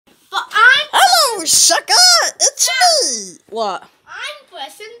Hello, sucker! It's me! What? I'm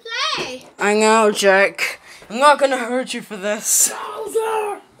pressing play. I know, Jack. I'm not gonna hurt you for this.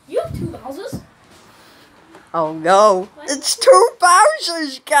 Bowser! You have two Bowsers? Oh no. It's two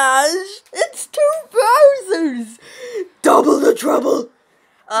Bowsers, guys! It's two Bowsers! Double the trouble!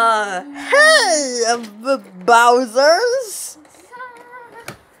 Hey, Bowsers!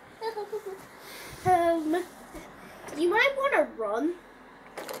 You might want to run.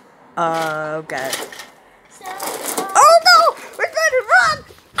 Okay. Oh no! We better run!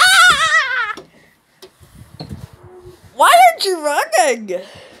 Ah! Why aren't you running?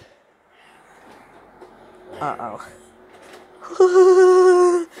 Uh-oh.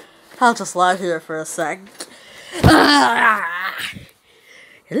 I'll just lie here for a sec. Ah!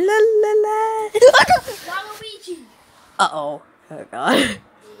 La la la. Waluigi. Uh-oh. Oh god.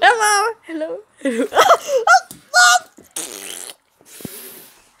 Hello. Hello. Hello.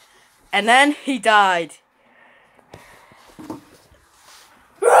 And then he died.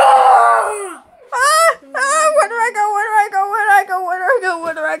 Where do I go? Where do I go? Where do I go? Where do I go?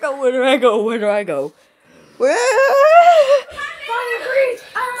 Where do I go? Where do I go? Where do I go?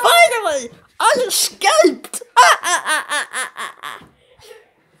 Finally! I escaped!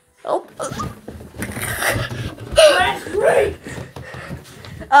 Oh.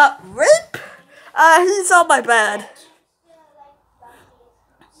 Rape? He's on my bed.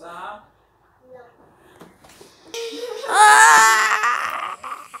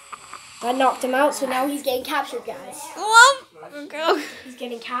 I knocked him out, so now he's getting captured, guys. He's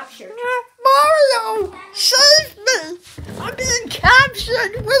getting captured. Mario, save me! I'm being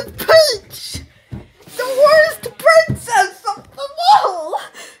captured with Peach! The worst princess of them all!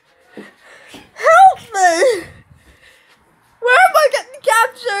 Help me! Where am I getting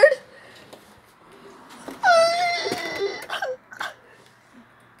captured?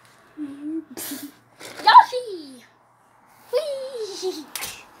 Yoshi! Whee!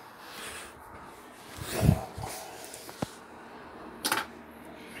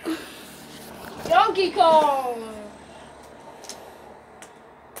 Donkey Kong!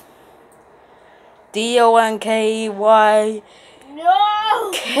 DONKY No!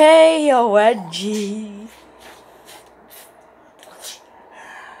 KONG.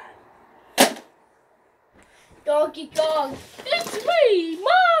 Donkey Kong! It's me,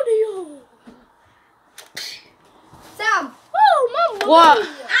 Mario! Sam! Oh, Mama! What?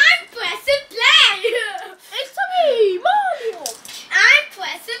 I'm pressing play! It's me, Mario! I'm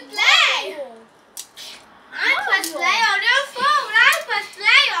pressing play! I'm pressing play on your phone! I'm pressing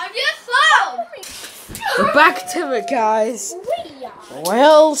play on your phone! We're back to it, guys. We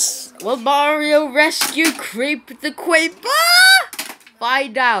are. Will Mario rescue Creep the Quaper?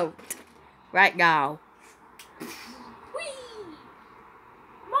 Find out right now. Whee!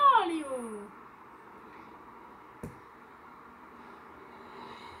 Mario!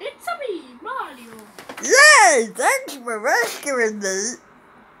 It's me, Mario! Yay! Thanks for rescuing me.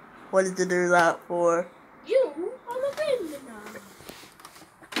 What did you do that for? You are the winner now.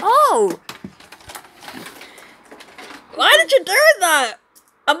 Oh! Why did you do that?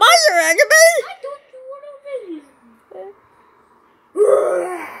 Am I your enemy? I thought you were a villain.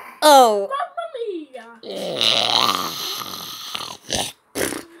 Oh. Mamma mia!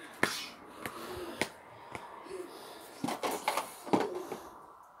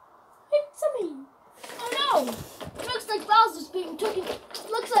 It's me. Oh no! Looks like Bowser's being taken.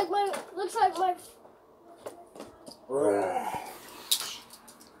 Looks like my.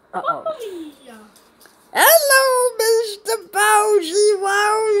 Uh-oh. Mamma mia! Hello, Mr. Bowsy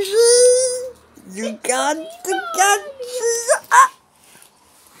Wowsy. You got to get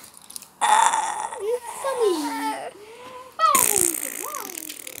It's me.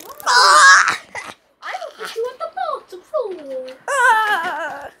 I will put you at the bottom floor.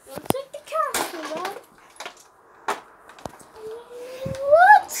 I'll take the castle, man.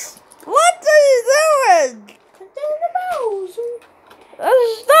 What? What are you doing? There's the Bowser.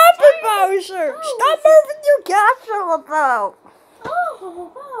 Stop it, Bowser! Stop moving your castle about!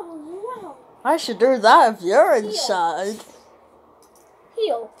 Oh, wow. I should do that if you're inside.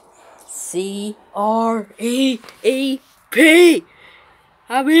 Heal. CREEP!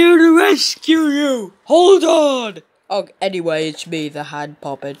 I'm here to rescue you! Hold on! Oh, anyway, it's me, the hand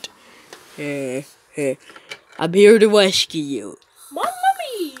puppet. I'm here to rescue you. Mamma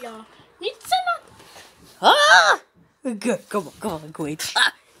mia. It's enough. Ah! Good, come on, Queen.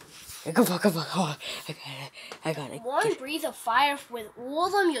 Ah! Come on. I got it. One breath of fire with all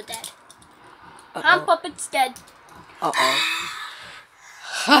of them, you're dead. Uh-oh. Hand puppet's dead. Uh-oh.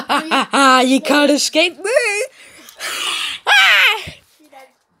 Ha! You can't escape me! Ah! See that?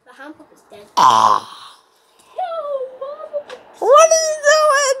 The hand puppet's dead. Ah. No, Mama. What are you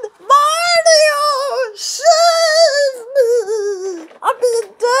doing? Mario! Save me! I'm being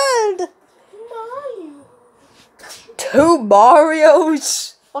dead! Mario. 2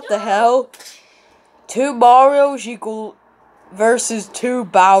 Marios? What the hell? 2 Marios equal versus 2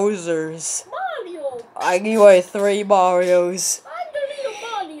 Bowsers. Mario. Anyway, 3 Marios. I'm the little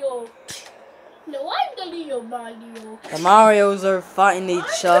Mario. No, I'm the little Mario. The Marios are fighting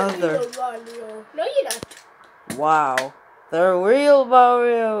each I'm the other. little Mario. No, you're not. Wow. The real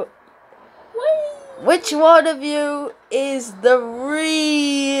Mario. Whee! Which one of you is the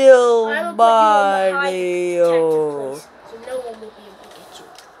real I will Mario? put you in the high protected place, so no one will be able to get you.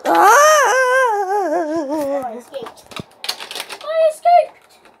 Ah! Oh, I escaped. I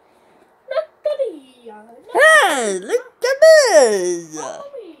escaped. Natalia. Hey, look at this! Mamma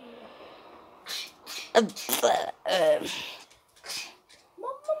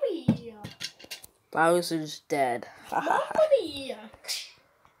mia. Bowser's dead. Mamma mia.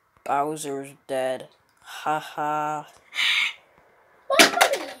 Bowser's dead. Haha. Mamma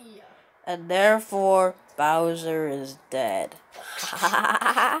mia. And therefore, Bowser is dead.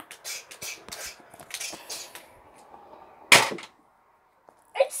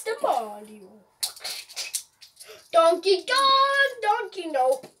 It's the Mario. Donkey Kong. Donkey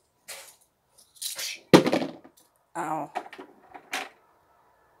no. Ow.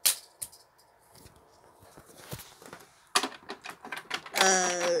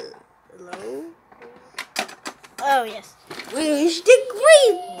 Hello? Oh yes. Where's the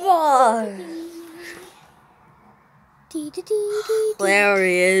great boy? There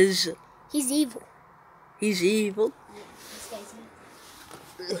he is. He's evil. He's evil.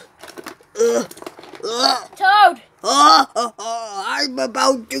 Toad. I'm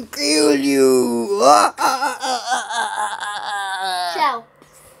about to kill you. Shell.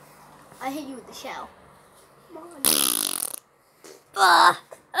 I hit you with the shell.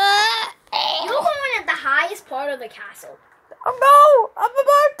 You're going at the highest part of the castle. Oh no! I'm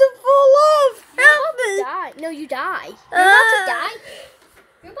about to fall off! Help me! Die. No, you die. You're about to die.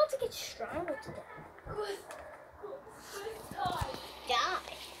 You're about to get stronger to die.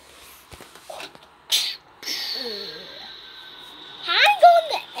 Die. Hang on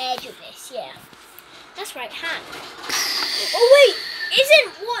the edge of this, yeah. That's right, hang. Oh wait, isn't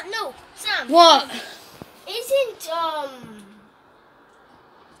what? No, Sam. What? Isn't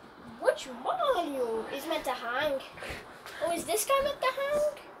which Mario is meant to hang? Oh, is this guy meant to hang?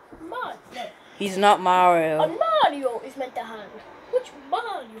 No. He's not A Mario. Mario is meant to hang. Which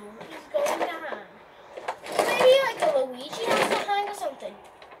Mario is going to hang? Maybe like a Luigi has to hang or something.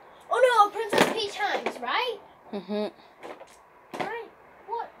 Oh no, Princess Peach hangs, right? Mhm. Right.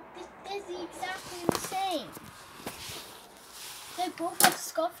 What? They're exactly the same. They both have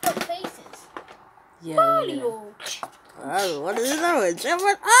scuffed up faces. Yeah. Mario. Oh, what is it doing?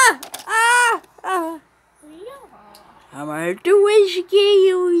 Someone. Yeah. I'm about to rescue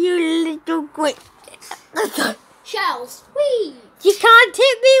you, you little quick. Shells. Whee! You can't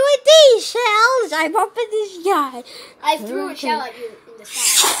hit me with these shells. I'm up in the sky. I threw a shell at you in the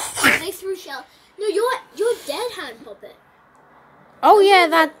sky. They threw shell. No, you're dead, hand puppet. Oh yeah,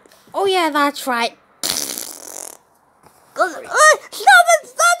 that's right. Stop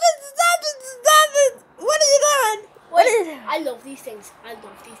it! What are you doing? What is it? I love these things.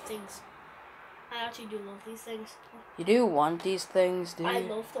 I actually do love these things. You do want these things, do you? I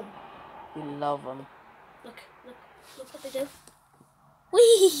love them. You love them. Look what they do.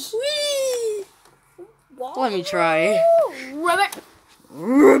 Whee! Let me try. Ribbit.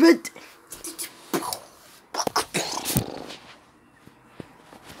 Ribbit.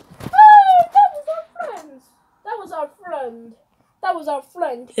 That was our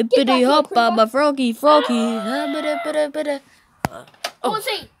friend. Hippity hop, Baba Froggy. Oh,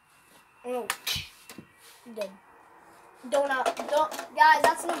 see. Oh. Dead. Don't, guys,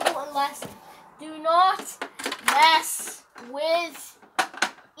 that's an important lesson. Do not mess with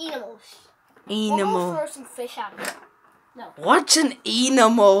animals. We're gonna throw some fish at him. No. What's an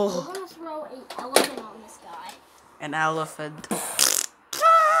animal? We're gonna throw an elephant on this guy. An elephant. Looks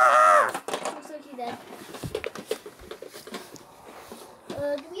like he's dead.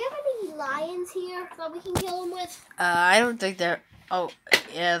 Do we have any lions here that we can kill him with? I don't think there. Oh,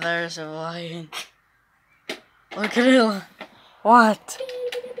 yeah, there's a lion. Look at him. What?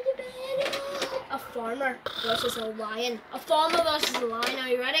 A farmer versus a lion. A farmer versus a lion. Are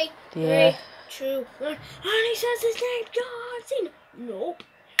you ready? Yeah. 3, 2, 1. And he says his name, John Cena. Nope.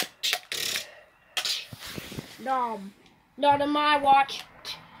 Nom. Not on my watch.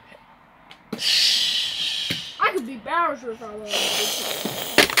 I could be Bowser if I wanted to.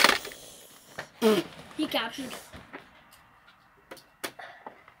 He captured.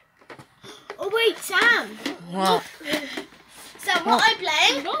 Oh wait, Sam. What? Sam, what are you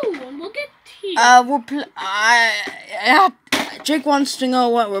playing? No one will get here. Jake wants to know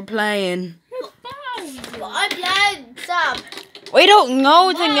what we're playing. What are you playing, Sam? We don't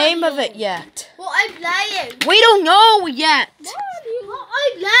know the name of it yet. What are you playing? We don't know yet. What are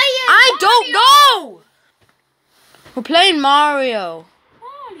you playing? I don't know. We're playing Mario.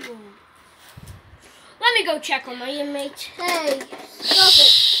 Mario. Let me go check on my inmate. Hey, stop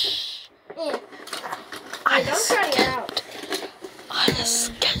it. Yeah. Hey, don't try it out. I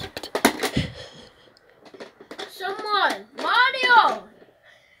escaped. Someone, Mario.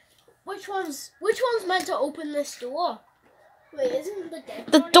 Which one's meant to open this door? Wait, isn't the dead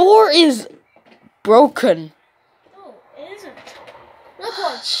The Mario? door is broken. Oh, it isn't. Look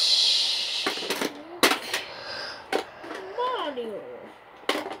one. Mario.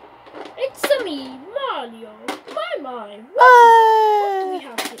 It's me, Mario. My. What do we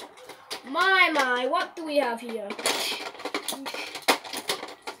have here? My, what do we have here?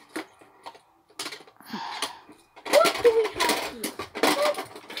 What do we have here?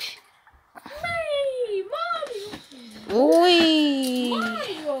 Mario. Oi.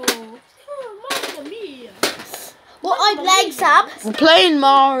 Mario. Oh, Mamma mia. What are you playing, Sam? We're playing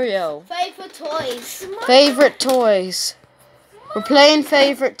Mario. Favorite toys. Favorite toys. We're playing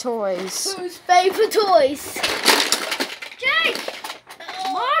favorite toys. Whose favorite toys? Jake!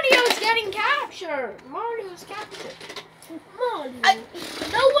 Mario's getting captured. Mario's captured. Mario.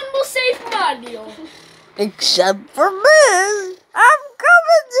 No one will save Mario. Except for me. I'm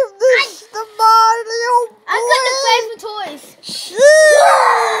coming to this the Mario. I've got the favorite toys.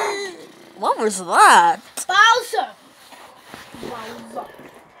 What was that? Bowser.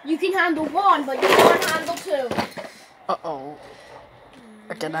 You can handle one, but you can't handle two. Uh-oh.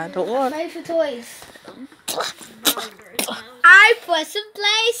 I can handle one. Favorite toys. I press and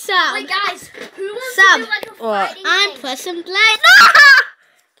play, Sam. Wait, guys, who wants to do like a fighting I'm press and play.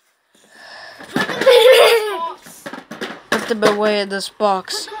 Put them away in this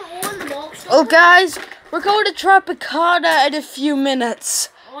box. Put them all in the box. Oh, guys, we're going to Tropicana in a few minutes.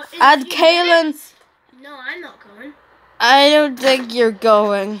 And Kaylin, No, I'm not going. I don't think you're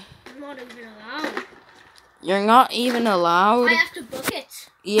going. I'm not even allowed. You're not even allowed? I have to book it.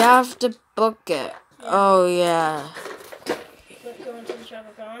 You have to book it. Oh, yeah. Let's go into the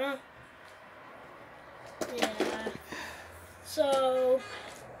Tropicana. Yeah. So,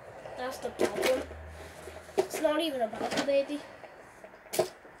 that's the problem. It's not even about the baby.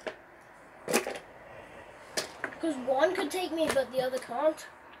 Because one could take me, but the other can't.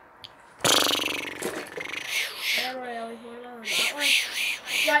 Right,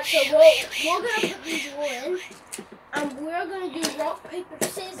 so we're going to put these all in. And we're going to do rock, paper,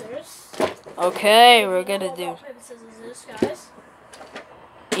 scissors. Okay, we're going to do... Rock, paper, scissors is, guys.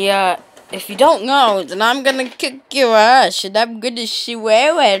 Yeah, if you don't know, then I'm going to kick your ass. And I'm going to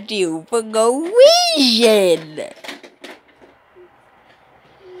swear at you for Norwegian.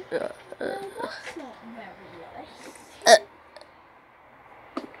 That's not very nice.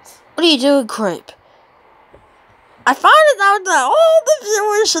 What are you doing, Creep? I found it out that all the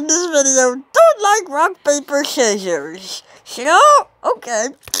viewers in this video don't like rock, paper, scissors. So, okay.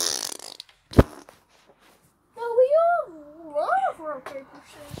 No, we all love rock, paper,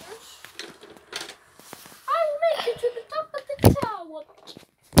 scissors. I'll make it to the top of the tower.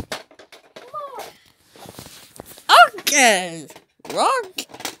 Come on. Okay. Rock,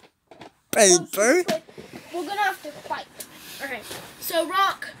 paper. We're gonna have to fight. Okay. So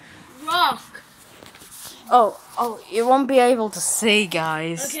rock. Oh, you won't be able to see,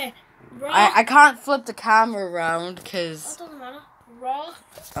 guys. Okay. Rock. I can't flip the camera around because... That doesn't matter. Rock.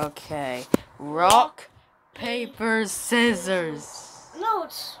 Okay. Rock, paper, scissors. No,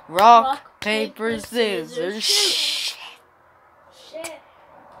 it's Rock, paper, scissors. Shit.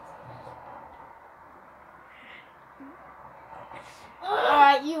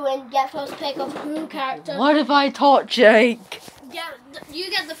 Alright, you win. Get first pick of who character. What if I taught Jake? You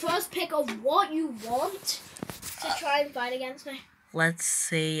get the first pick of what you want to try and fight against me. Let's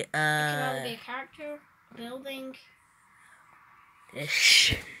see, It can either be a character, building.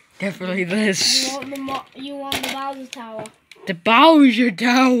 definitely this. You want the Bowser Tower. The Bowser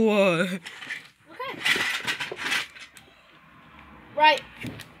Tower. Okay. Right.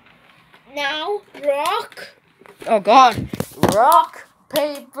 Now, rock. Oh God. Rock,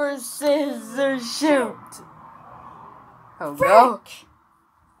 paper, scissors, shoot. Oh no.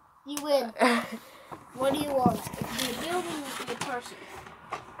 You win. What do you want? The building or the person?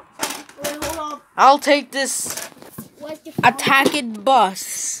 Wait, hold on. I'll take this Where's the phone? attacking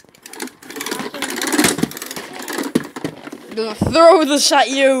bus. Attacking I'm gonna throw this at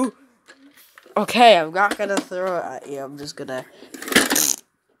you. Okay, I'm not gonna throw it at you. I'm just gonna.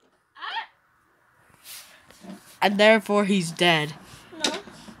 And therefore, he's dead. No.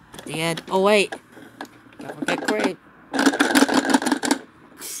 Dead. Oh wait. Don't forget great.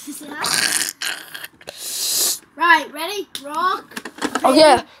 Right, ready? Rock. Oh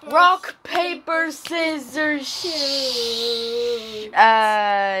yeah. Rock, paper, scissors, shoot.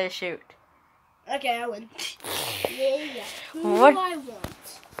 Shoot. Okay, I win. Yeah. Who What? do I want?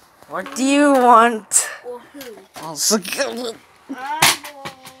 What do you want? Or who? Also, I want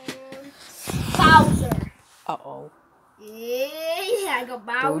Bowser. uh-oh. Yeah, I got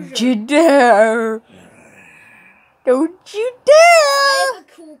Bowser. Don't you dare. Don't you I dare. have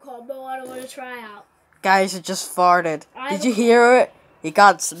a cool combo I want to try out. Guys, it just farted. Did you hear it? You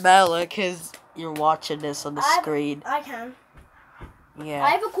can't smell it because you're watching this on the screen. I can. Yeah. I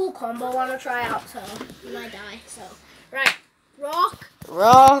have a cool combo I want to try out, so you might die. So, right.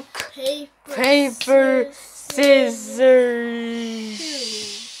 Rock, paper, scissors.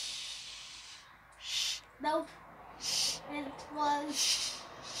 No. It was.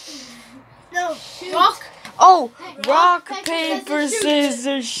 No. Rock. Oh, Hey, rock, paper,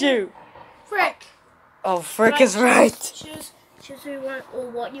 scissors, shoot. Frick. Oh, frick is right. Choose who you want or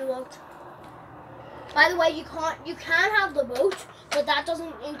what you want. By the way, you can have the boat, but that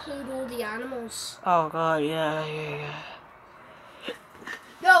doesn't include all the animals. Oh god, yeah.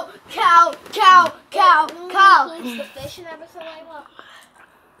 No, cow. Includes the fish and everything like that.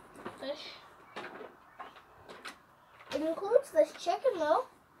 Fish. It includes this chicken though.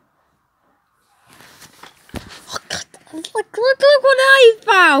 Look what I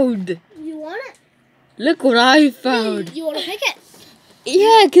found. You want it? Look what I found. You want to pick it?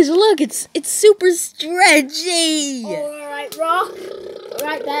 Yeah, cause look, it's super stretchy. All right, rock.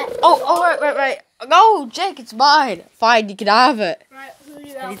 Right there. Oh, right. No, Jake, it's mine. Fine, you can have it. Right, who do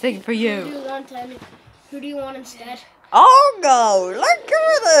you want? Anything for Who do you. you want, Tammy? Who do you want instead? Oh no, look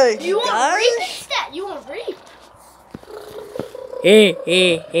at this, You want guys. Reap instead? You want Reap?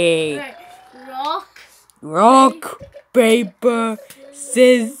 Hey. Right, Rock, paper,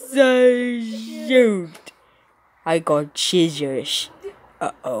 scissors, shoot. I got scissors.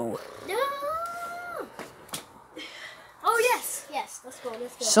 Uh-oh. No. Oh yes. Let's go.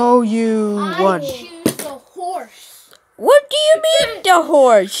 So you won. I choose the horse. What do you mean the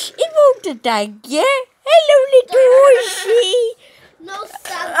horse? It won't attack you. Hello, little horsey. No,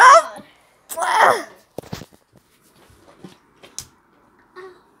 Santa.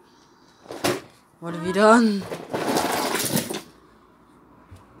 What have you done?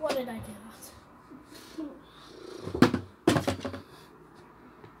 What did I do?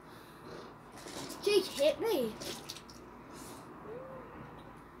 Jake hit me.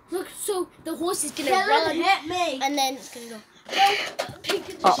 Look, so the horse is gonna run, hit me, and then it's gonna go.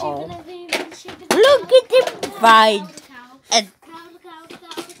 Uh-oh. Look at him fight. And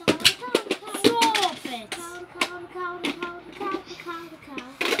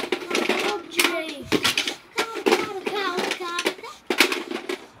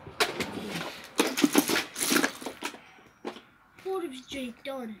what has Jake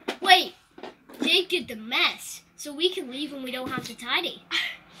done? Wait, Jake did the mess, so we can leave and we don't have to tidy.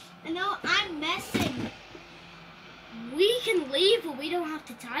 I know, I'm messing. We can leave, but we don't have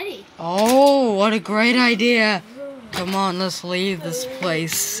to tidy. oh, what a great idea. Come on, let's leave this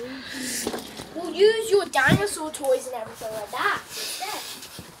place. We'll use your dinosaur toys and everything like that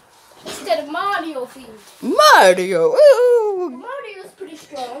instead of Mario themed. Mario, ooh. Mario's pretty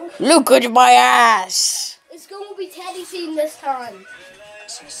strong. Look at my ass. It's going to be Teddy themed this time.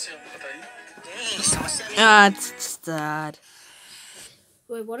 Ah, it's sad.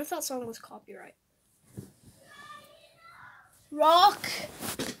 Wait, what if that song was copyright? Rock.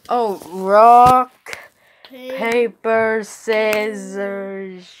 Oh, rock, paper,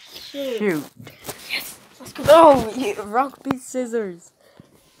 scissors, shoot. Yes, let's go. Oh, rock, paper, scissors.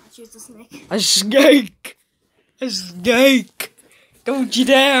 I choose the snake. A snake. A snake. Don't you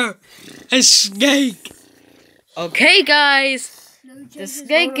dare. A snake. Okay, guys. The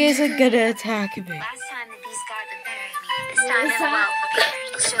snake isn't gonna attack me. Last time the beast guard was better at me. This time I'm well prepared.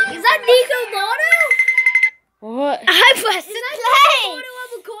 I'll show you Is that Nico Moto? What? I pressed play. Moto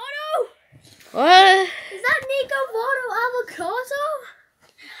avocado? What? Is that Nico Moto avocado?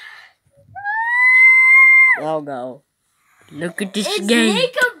 Oh no. Look at the It's snake.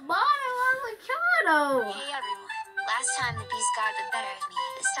 Nico Moto avocado. Hey everyone. Last time the beast guard was better at me.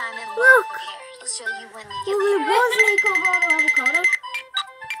 This time I'm well Look. prepared. I'll show you when we Well, get it there. was Nico Moto avocado.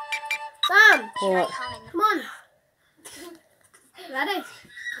 Sam, Here I What? come in the come on. Ready?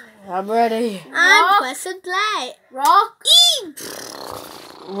 I'm ready. I'm pressing play. Rock.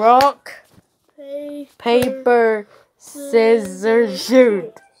 Rock, paper, scissors,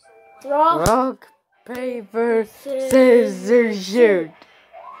 shoot. Rock, paper, scissors, shoot.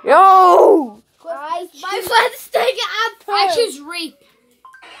 Yo! My friends take it apple. I choose reap.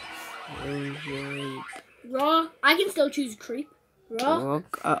 Rock. I can still choose creep.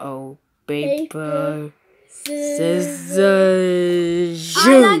 Rock. Uh-oh. Paper, scissors,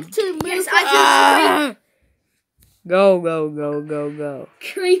 shoot. I like to move. Yes, I choose creep. Go.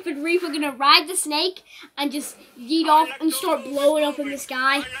 Creep and Reap are gonna ride the snake and just yeet off and start blowing up in the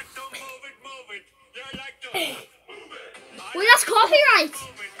sky. Wait, that's copyright.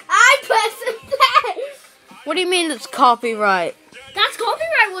 I press play. What do you mean it's copyright? That's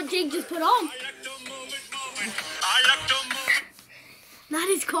copyright what Jake just put on. That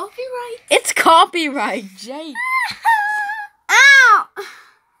is copyright. It's copyright, Jake. Ow!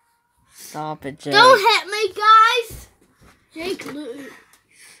 Stop it, Jake. Don't hit me, guys. Jake, look.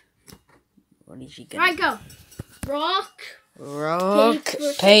 What is she gonna Right, go. Rock,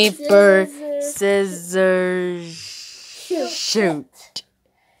 paper, scissors, shoot.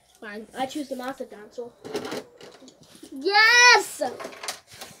 Fine, I choose the master dancer. Yes!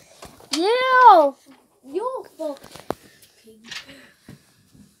 Yeah! You're fucked.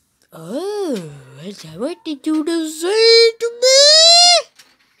 Oh, is that what they do to say to me?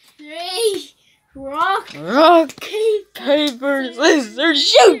 3, rock, paper, scissors,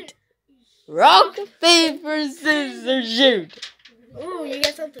 shoot. Rock, paper, scissors, shoot. Oh, you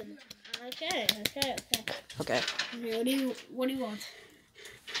got something. Okay. Okay. What do you want?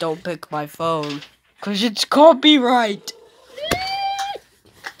 Don't pick my phone, cause it's copyright.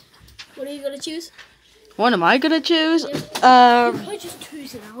 What are you gonna choose? What am I gonna choose? I just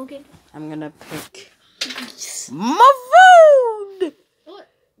choose it. Okay. I'm gonna pick my phone. What?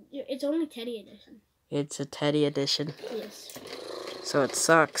 It's only Teddy edition. It's a Teddy edition, Yes. so it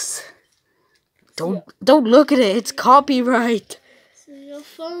sucks. Don't look at it. It's copyright. So your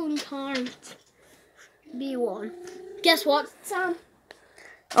phone can't be one. Guess what, Sam?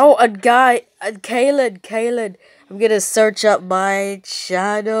 Oh, Caleb. I'm gonna search up my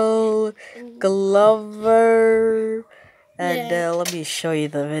channel, Glover, and let me show you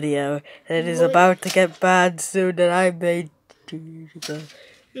the video. It is about to get banned soon, and I made.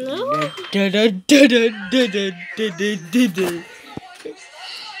 No.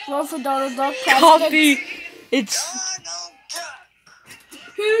 Roll for Donald Duck. Copy. It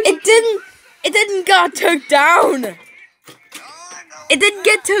didn't get took down. It didn't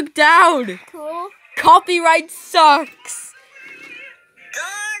get took down. Cool. Copyright sucks.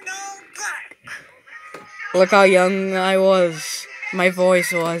 Look how young I was. My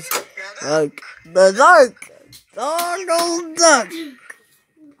voice was. Like the duck. Donald Duck.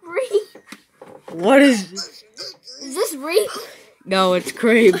 Reap. What is? Is this Reap? No, it's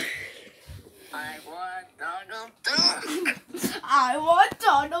creep. I want Donald Duck. I want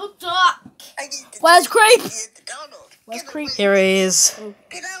Donald Duck. Where's Creep? Where's Creep? Here he is.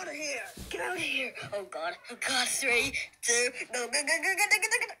 Get out of here. Get out of here. Oh God. 3, 2, no.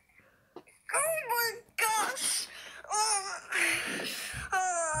 Oh my gosh.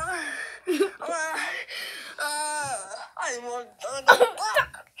 I want Donald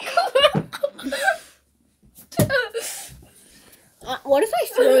Duck. What if I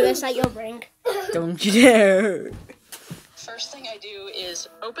throw this at your ring? Don't you dare. First thing I do is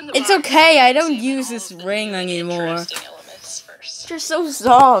open the It's box, okay. I don't examine use all this of the ring anymore. interesting elements first. You're so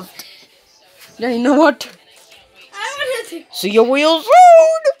soft. Yeah, you know what? I want to. See your wheels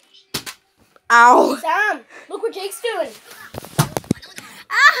soon. Ow. Sam, look what Jake's doing.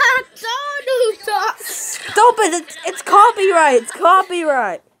 Ah, Donald Duck. Stop it. It's copyright. It's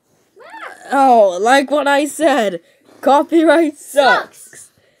copyright. Oh, like what I said. Copyright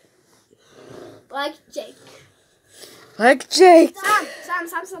sucks. Like Jake. Like Jake. Sam.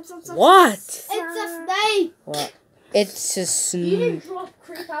 What? It's a snake. What? It's a You snake. didn't drop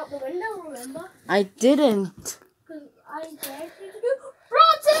Creep out the window, remember? I didn't. Because I dared you to do.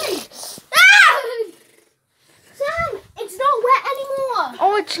 Bronte! Ah! Sam, it's not wet anymore.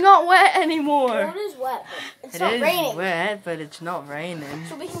 Oh, it's not wet anymore. It is wet. It's It not is raining. wet, but it's not raining.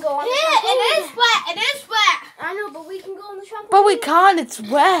 So we can go on the Yeah, trampoline. it is wet. It is wet. I know, but we can go on the trampoline. But we can't. It's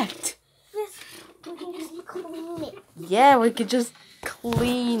wet. Yes, we can just clean it. Yeah, we could just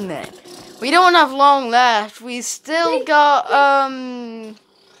clean it. We don't have long left. We still got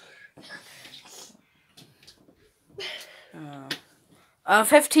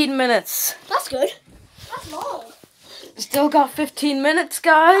 15 minutes. That's good. That's long. Still got 15 minutes,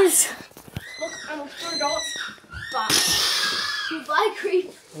 guys. Look, I'm a 4 dots. Bye. Goodbye,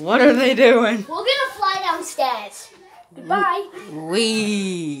 Creep. What are they doing? We're gonna fly downstairs. Goodbye.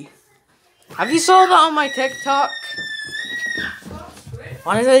 Wee. Have you saw that on my TikTok?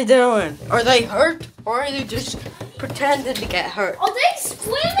 What are they doing? Are they hurt? Or are they just pretending to get hurt? Are they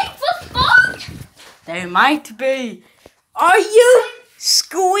squealing for fun? They might be. Are you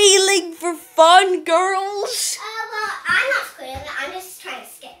squealing for fun, girls? Well, I'm not squealing. I'm just trying to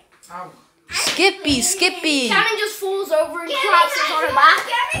skip. Skippy. Shannon just falls over and collapses on her back.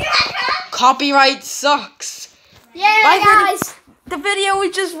 Copyright sucks. Yeah, guys. The video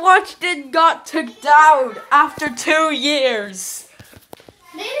we just watched got took down after 2 years.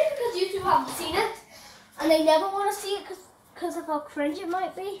 Maybe because you two haven't seen it, and they never want to see it because of how cringe it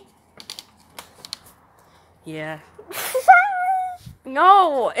might be. Yeah.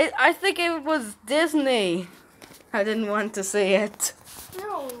 No, I think it was Disney. I didn't want to see it.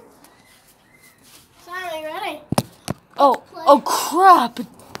 No. Sorry, ready? Oh crap!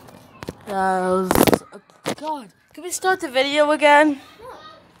 God, can we start the video again?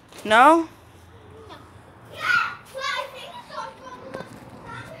 No?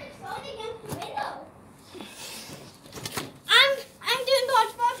 I'm doing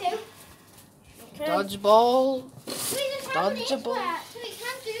dodgeball too. Dodgeball. Dodgeball. We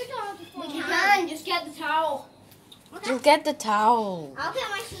can't do dodgeball. We can. Just get the towel. Just get the towel. I'll get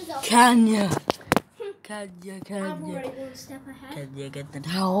my shoes off. Can ya? Can I'm ya? already one step ahead. Can you get the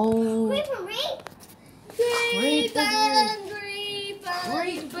towel? Creeper, read. Creepers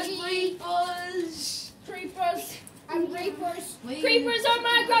and reapers. Creepers are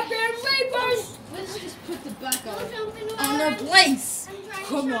my goddamn reapers. Let's just put the back No jumping on around. their place. I'm trying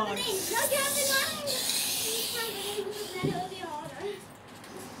Come to on. No jumping around.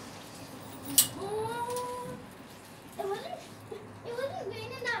 It wasn't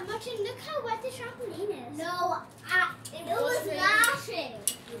raining that much, and look how wet the trampoline is. No, it was lashing.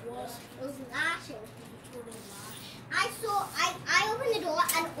 It was lashing. I opened the door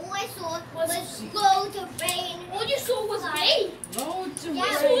and all I saw was loads of rain. All you saw was rain? Loads of Yeah,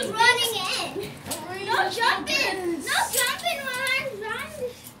 who was running in? No jumping! No jumping while I'm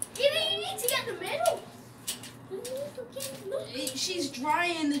running. You need to get the middle. You need to get the middle. She's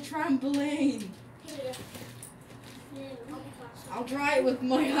drying the trampoline. I'll dry it with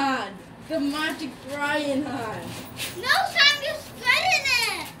my hand. The magic drying hand. No, Sam, you're spreading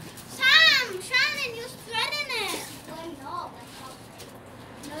it. Shannon, you're spreading it. No, I'm not.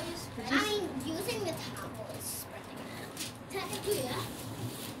 No, you're spreading it. I mean, using the towel is spreading it. Technically, yeah.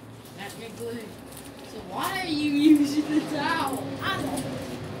 Technically. So why are you using the towel? I know.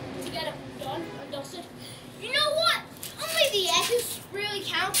 To get it done and dusted. You know what? Only the edges really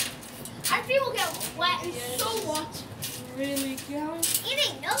count. Our feet will get wet and so what? Really count? It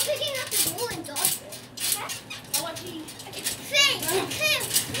ain't no picking up the ball and dust it. Okay? I want to eat. Tim,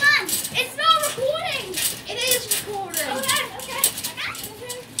 come on. It's not recording. It is recording. Okay.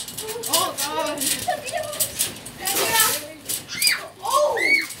 Oh God. Oh!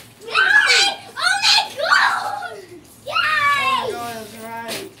 Yay! Oh my God! Yay! Oh God, that's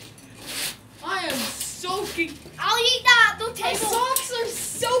right. I am soaking. I'll eat that at the My table. socks are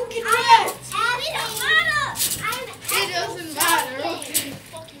soaking It wet. doesn't matter. It doesn't matter. Okay.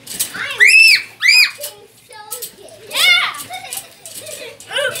 I'm fucking soaking. Yeah!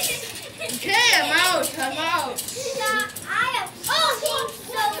 Okay, I'm out. I am fucking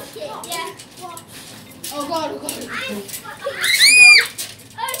soaking. Yeah. Oh God. I'm fucking soaking.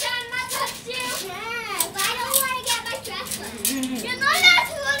 Oh, John, I touched you. Yeah, but I don't want to get my dress wet. You're not allowed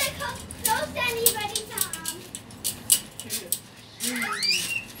to let it come close to anybody, Tom.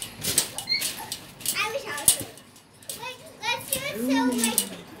 I wish I was good. Like, let's do it so like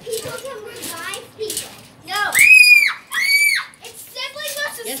people can revive people. No. It's sibling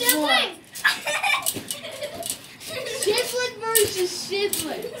versus Guess sibling. Sibling versus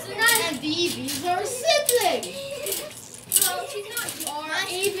sibling. So now And Evie's our sibling. no, she's not. Our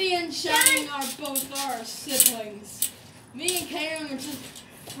Evie and Shannon are both our siblings. Me and Kaden are just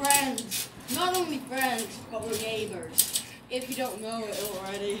friends. Not only friends, but we're neighbors. If you don't know it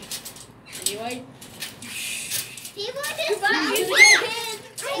already. Anyway. People are just I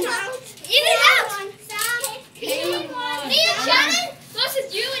know. Evie out. Kaden won. Me and Shannon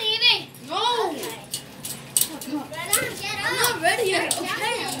versus you and Evie. No! Okay. Oh, God. Get I'm up. not ready yet.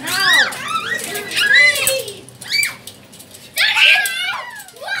 Okay, I'm out. Hey!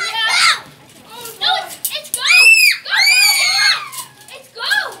 No, it's go! Go! It's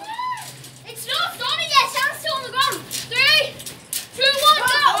go! It's not starting yet. Sound's still on the ground. 3, 2, 1, go!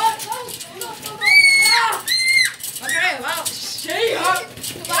 Okay, well, see ya.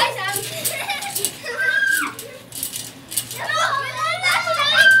 Goodbye, Sam. No, that's what I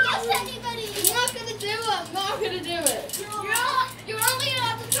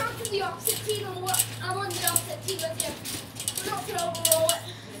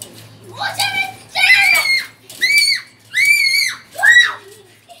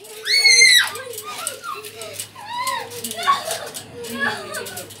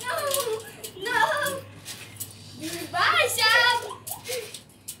Bye, Sam.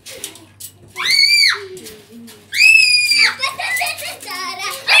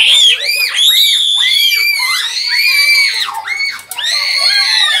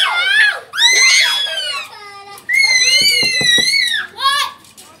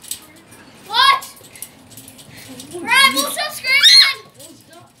 What? Right, we'll stop screaming.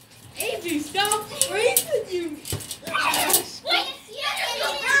 Avery, stop freezing you. Wait, I'm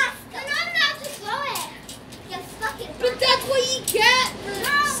not to throw it. You fucking. But that's what you get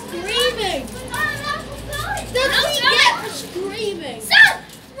for screaming. That's what you No, get for screaming. Sam,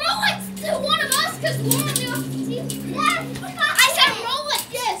 roll it to one of us because we're on the opposite team. I said roll it.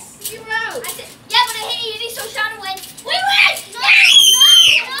 Yes, you're out. I said, yeah, but I hit you. You need some shadow win. We win! No!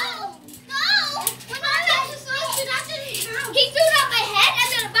 We're not allowed to throw it. That didn't count. He threw it at my head and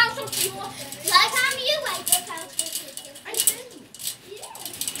then it bounced off the wall. Like how you like it. I didn't. Yeah.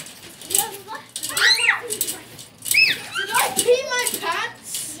 Did I pee my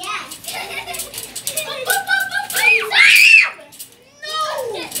pants? Yes. No.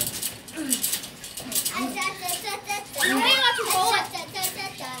 I want to roll it.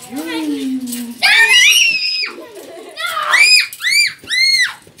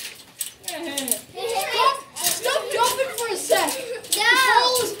 Stop jumping for a sec. The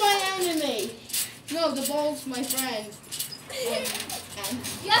ball is my enemy. No, the ball's my friend.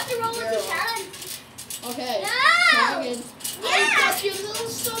 You have to roll with your talent. Okay. No. Second. Yeah. I got you a little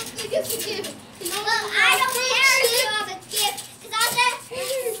something as a gift. Well, I don't care if you have a gift, because I'll just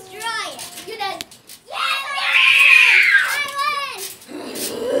destroy it. You're done. Yes, I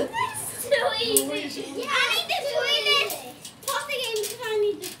win! That's so easy. Yeah, I need to win this. Pause the game because I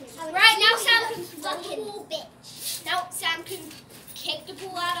need to win. Right, now Sam can fucking bitch. Now Sam can kick the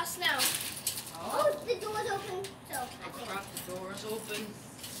ball at us now. Oh, the door's open. So, I think. Crap, the door is open.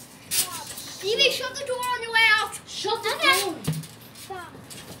 Evie, shut the door on your way out. Shut the Okay. door. Stop.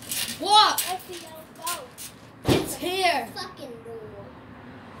 What? Go. It's here. Fucking door.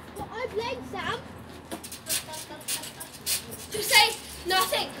 What I played, Sam? To say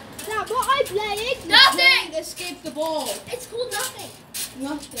nothing. Sam, what I playing? Nothing. Escape the ball. It's called nothing.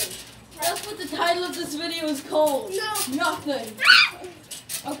 Nothing. That's what the title of this video is called. No. Nothing.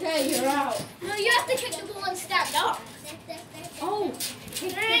 Okay, you're out. No, you have to kick the ball and stand up. Oh. Kick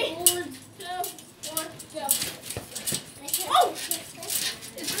the ball and Oh!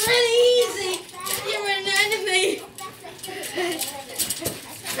 It's really easy. You're an enemy.